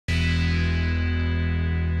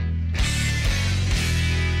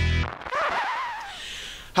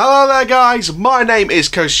Hello there guys, my name is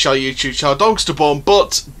Clamshell YouTube channel Dogsterborn,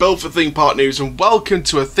 but built for Theme Park News, and welcome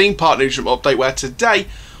to a Theme Park Newsroom update where today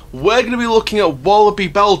we're going to be looking at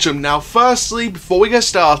Walibi Belgium. Now firstly, before we get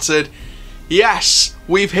started, yes,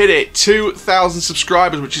 we've hit it, 2,000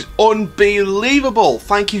 subscribers, which is unbelievable.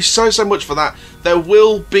 Thank you so much for that. There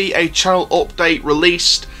will be a channel update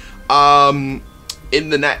released in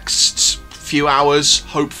the next few hours,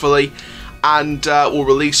 hopefully. And we'll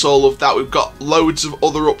release all of that. We've got loads of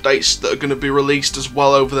other updates that are going to be released as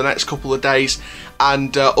well over the next couple of days,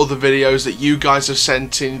 and other videos that you guys have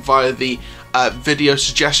sent in via the video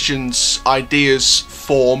suggestions ideas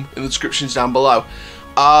form in the descriptions down below.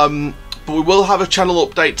 But we will have a channel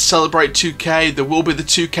update to celebrate 2K. There will be the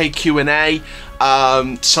 2K Q&A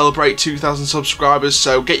to celebrate 2,000 subscribers,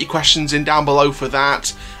 so get your questions in down below for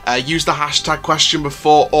that. Use the hashtag question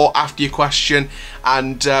before or after your question,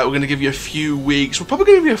 and we're going to give you a few weeks. We're probably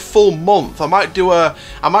going to give you a full month. I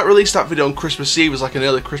might release that video on Christmas Eve as like an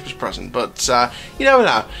early Christmas present, but you never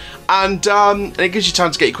know. And it gives you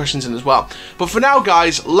time to get your questions in as well. But for now,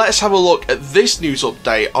 guys, let's have a look at this news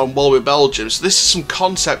update on Walibi Belgium. So this is some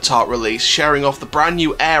concept art release sharing off the brand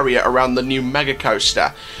new area around the new Mega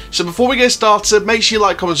Coaster. So before we get started, make sure you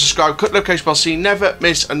like, comment, subscribe, click the notification bell so you never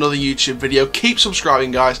miss another YouTube video. Keep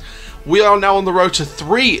subscribing, guys. We are now on the road to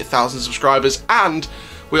 3,000 subscribers, and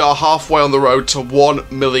we are halfway on the road to 1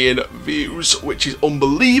 million views, which is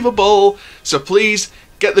unbelievable. So please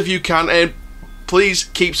get the view count in. Please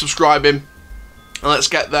keep subscribing, and let's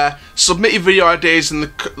get there. Submit your video ideas in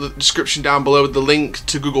the description down below with the link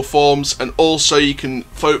to Google Forms, and also you can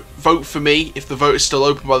vote for me, if the vote is still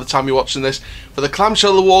open by the time you're watching this, for the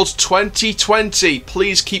Clamshell Awards 2020.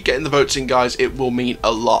 Please keep getting the votes in, guys. It will mean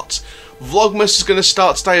a lot. Vlogmas is going to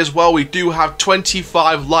start today as well. We do have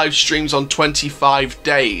 25 live streams on 25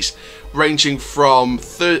 days, ranging from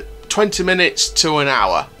 20 minutes to an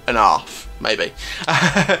hour and a half. Maybe,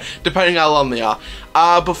 depending how long they are.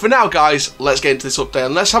 But for now, guys, let's get into this update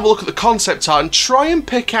and let's have a look at the concept art and try and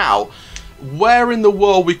pick out where in the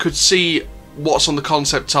world we could see what's on the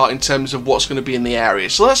concept art in terms of what's going to be in the area.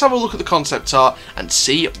 So let's have a look at the concept art and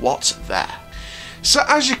see what's there. So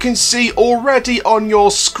as you can see already on your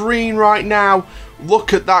screen right now,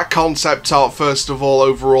 look at that concept art first of all.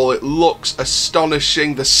 Overall, it looks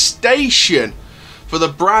astonishing. The station for the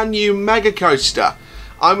brand new Mega Coaster.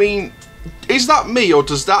 I mean, is that me, or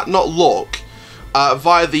does that not look,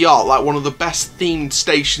 via the art, like one of the best themed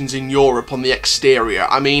stations in Europe on the exterior?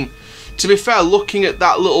 I mean, to be fair, looking at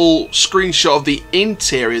that little screenshot of the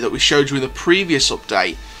interior that we showed you in the previous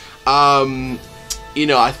update, you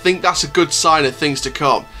know, I think that's a good sign of things to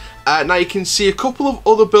come. Now you can see a couple of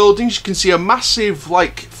other buildings. You can see a massive,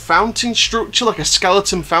 like, fountain structure, like a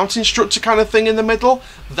skeleton fountain structure kind of thing in the middle.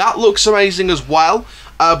 That looks amazing as well.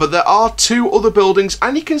 But there are two other buildings,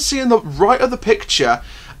 and you can see in the right of the picture,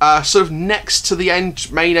 sort of next to the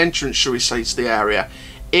main entrance, shall we say, to the area,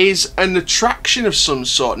 is an attraction of some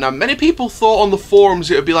sort. Now, many people thought on the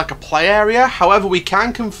forums it would be like a play area. However, we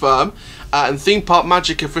can confirm, and Theme Park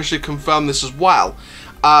Magic officially confirmed this as well,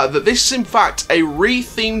 that this is in fact a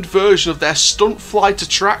re-themed version of their stunt flight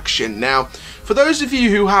attraction. Now, for those of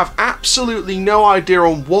you who have absolutely no idea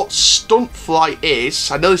on what stunt flight is,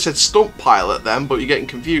 I know they said stunt pilot then, but you're getting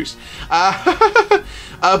confused.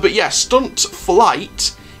 But yeah, stunt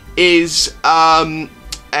flight is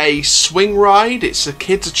a swing ride. It's a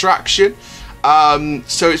kids attraction.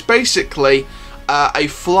 So it's basically a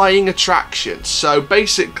flying attraction. So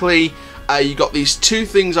basically, you got these two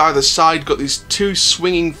things either side, got these two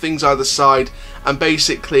swinging things either side, and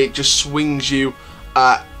basically it just swings you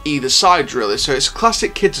either side, really. So it's a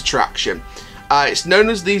classic kids attraction. It's known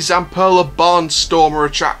as the Zamperla Barnstormer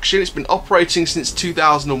attraction. It's been operating since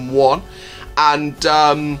 2001,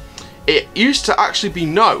 and it used to actually be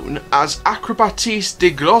known as Acrobaties de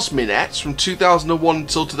Grosminets from 2001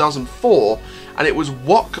 until 2004, and it was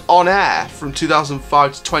Walk on Air from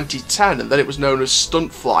 2005 to 2010, and then it was known as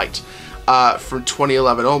Stunt Flight from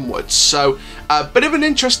 2011 onwards. So a bit of an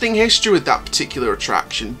interesting history with that particular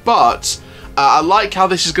attraction, but I like how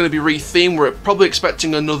this is going to be re-themed. We're probably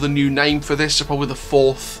expecting another new name for this, so probably the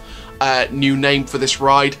fourth new name for this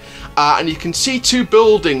ride. And you can see two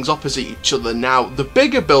buildings opposite each other. Now, the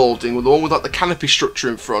bigger building, the one with like the canopy structure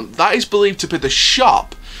in front, that is believed to be the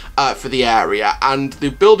shop for the area, and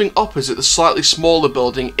the building opposite, the slightly smaller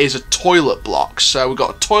building, is a toilet block. So we've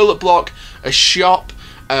got a toilet block, a shop,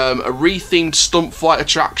 a rethemed stunt flight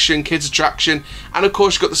attraction, kids attraction, and of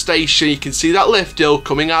course you've got the station. You can see that lift hill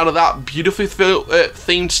coming out of that beautifully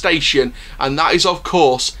themed station, and that is of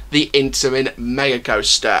course the Intamin Mega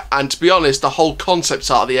Coaster. And to be honest, the whole concept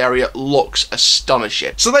art of the area looks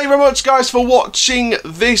astonishing. So thank you very much guys for watching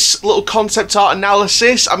this little concept art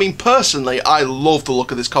analysis. I mean, personally, I love the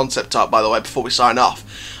look of this concept art, by the way, before we sign off.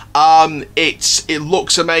 It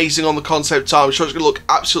looks amazing on the concept art. I'm sure it's going to look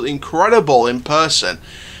absolutely incredible in person.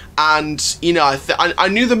 And, you know, I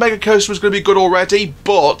knew the Mega Coaster was going to be good already,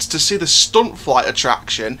 but to see the stunt flight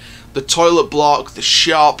attraction, the toilet block, the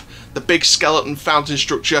shop, the big skeleton fountain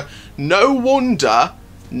structure, no wonder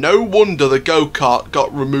the go-kart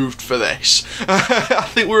got removed for this. I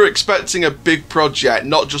think we were expecting a big project,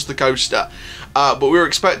 not just the coaster. But we were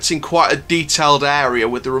expecting quite a detailed area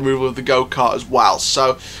with the removal of the go-kart as well.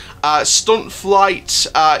 So, stunt flight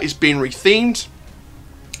is being rethemed.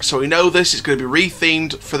 So we know this is going to be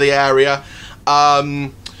rethemed for the area.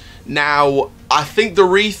 Now, I think the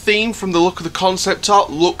retheme from the look of the concept art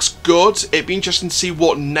looks good. It'd be interesting to see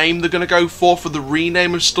what name they're going to go for the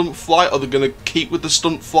rename of Stunt Flight, or they're going to keep with the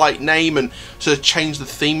Stunt Flight name and sort of change the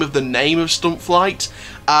theme of the name of Stunt Flight.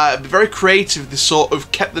 It'd be very creative if they sort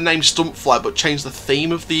of kept the name Stunt Flight but changed the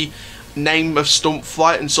theme of the name of Stunt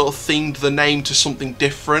Flight and sort of themed the name to something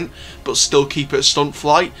different but still keep it a Stunt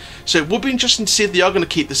Flight. So it would be interesting to see if they are going to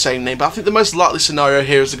keep the same name, but I think the most likely scenario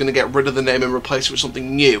here is they're going to get rid of the name and replace it with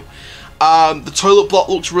something new. The toilet block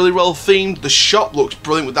looks really well themed. The shop looks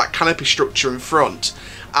brilliant with that canopy structure in front.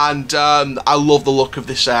 And I love the look of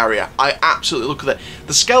this area. I absolutely look at it.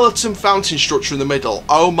 The skeleton fountain structure in the middle,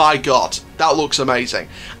 oh my god, that looks amazing.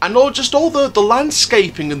 And just all the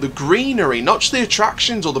landscaping and the greenery, not just the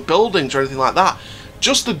attractions or the buildings or anything like that,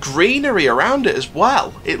 just the greenery around it as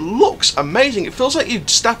well. It looks amazing. It feels like you're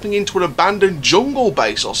stepping into an abandoned jungle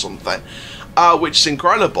base or something, which is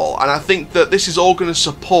incredible. And I think that this is all going to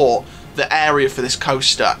support the area for this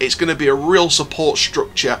coaster. It's going to be a real support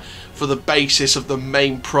structure for the basis of the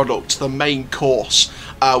main product, the main course,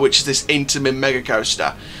 which is this Intamin Mega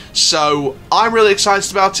Coaster. So I'm really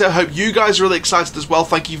excited about it. I hope you guys are really excited as well.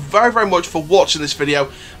 Thank you very, very much for watching this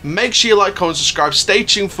video. Make sure you like, comment, subscribe. Stay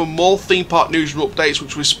tuned for more Theme Park Newsroom updates,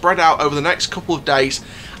 which will spread out over the next couple of days.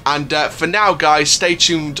 And for now, guys, stay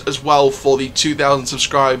tuned as well for the 2,000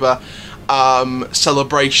 subscriber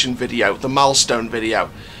celebration video, the milestone video.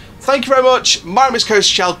 Thank you very much. My name is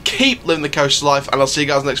Clamshell. Keep living the coaster life, and I'll see you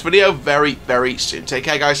guys in the next video very, very soon. Take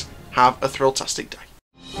care, guys. Have a thrill-tastic day.